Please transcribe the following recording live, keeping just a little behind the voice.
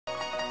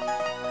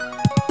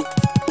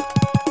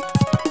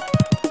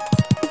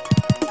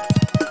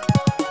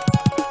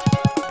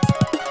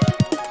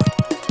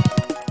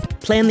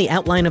Plan the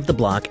outline of the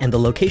block and the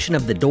location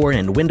of the door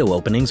and window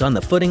openings on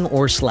the footing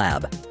or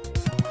slab.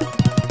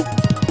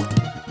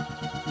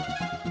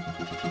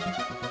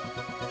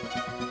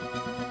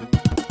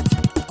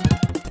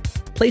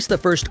 Place the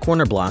first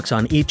corner blocks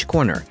on each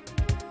corner.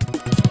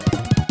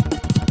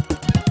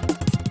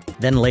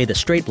 Then lay the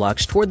straight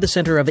blocks toward the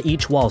center of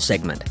each wall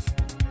segment.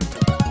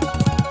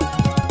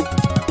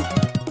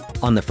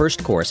 On the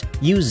first course,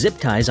 use zip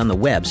ties on the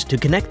webs to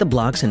connect the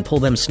blocks and pull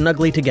them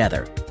snugly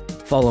together.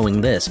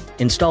 Following this,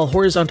 install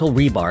horizontal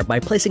rebar by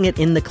placing it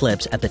in the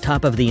clips at the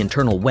top of the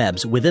internal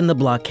webs within the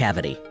block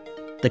cavity.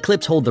 The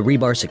clips hold the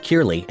rebar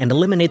securely and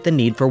eliminate the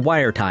need for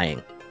wire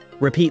tying.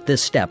 Repeat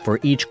this step for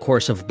each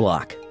course of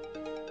block.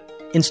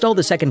 Install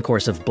the second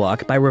course of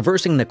block by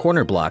reversing the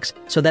corner blocks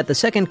so that the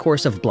second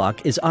course of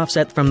block is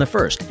offset from the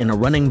first in a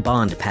running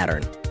bond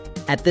pattern.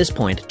 At this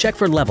point, check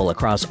for level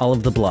across all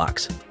of the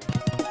blocks.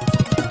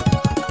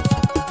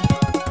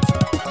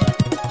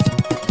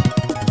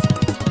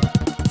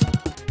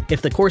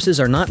 If the courses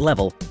are not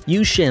level,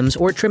 use shims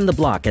or trim the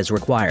block as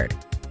required.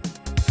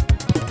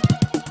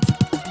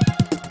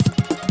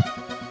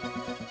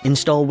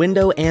 Install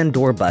window and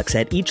door bucks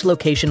at each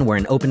location where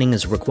an opening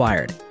is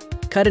required.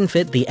 Cut and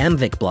fit the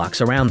MVIC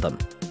blocks around them.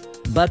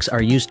 Bucks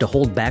are used to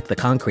hold back the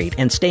concrete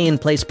and stay in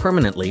place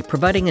permanently,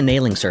 providing a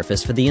nailing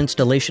surface for the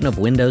installation of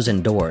windows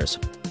and doors.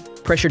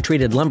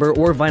 Pressure-treated lumber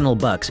or vinyl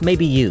bucks may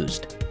be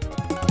used.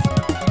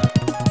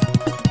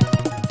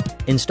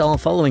 Install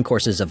following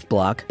courses of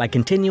block by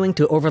continuing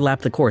to overlap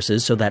the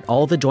courses so that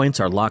all the joints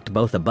are locked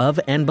both above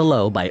and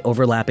below by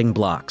overlapping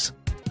blocks.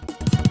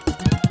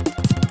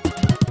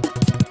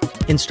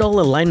 Install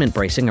alignment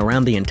bracing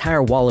around the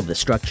entire wall of the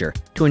structure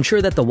to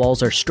ensure that the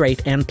walls are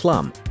straight and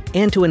plumb,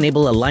 and to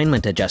enable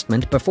alignment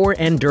adjustment before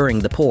and during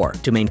the pour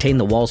to maintain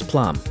the walls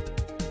plumb.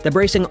 The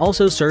bracing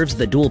also serves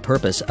the dual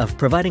purpose of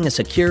providing a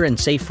secure and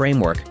safe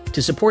framework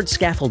to support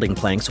scaffolding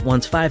planks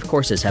once 5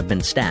 courses have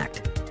been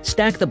stacked.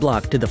 Stack the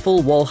block to the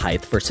full wall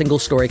height for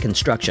single-story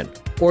construction,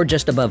 or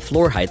just above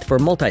floor height for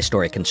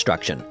multi-story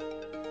construction.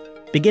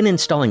 Begin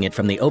installing it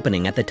from the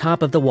opening at the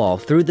top of the wall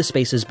through the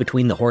spaces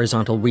between the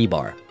horizontal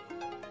rebar.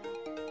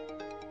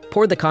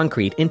 Pour the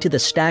concrete into the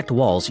stacked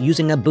walls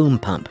using a boom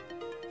pump.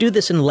 Do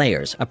this in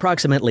layers,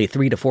 approximately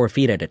 3 to 4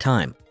 feet at a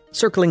time,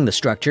 circling the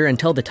structure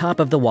until the top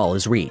of the wall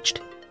is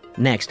reached.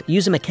 Next,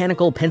 use a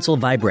mechanical pencil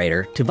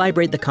vibrator to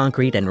vibrate the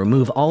concrete and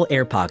remove all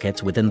air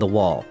pockets within the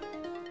wall.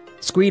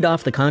 Screed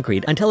off the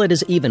concrete until it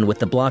is even with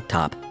the block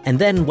top, and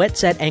then wet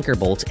set anchor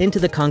bolts into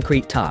the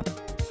concrete top.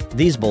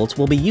 These bolts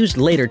will be used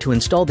later to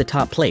install the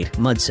top plate,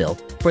 mud sill,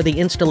 for the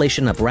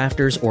installation of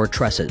rafters or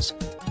trusses.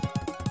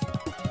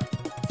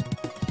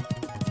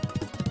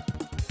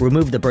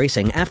 Remove the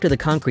bracing after the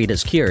concrete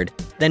is cured,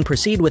 then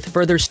proceed with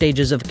further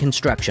stages of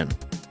construction.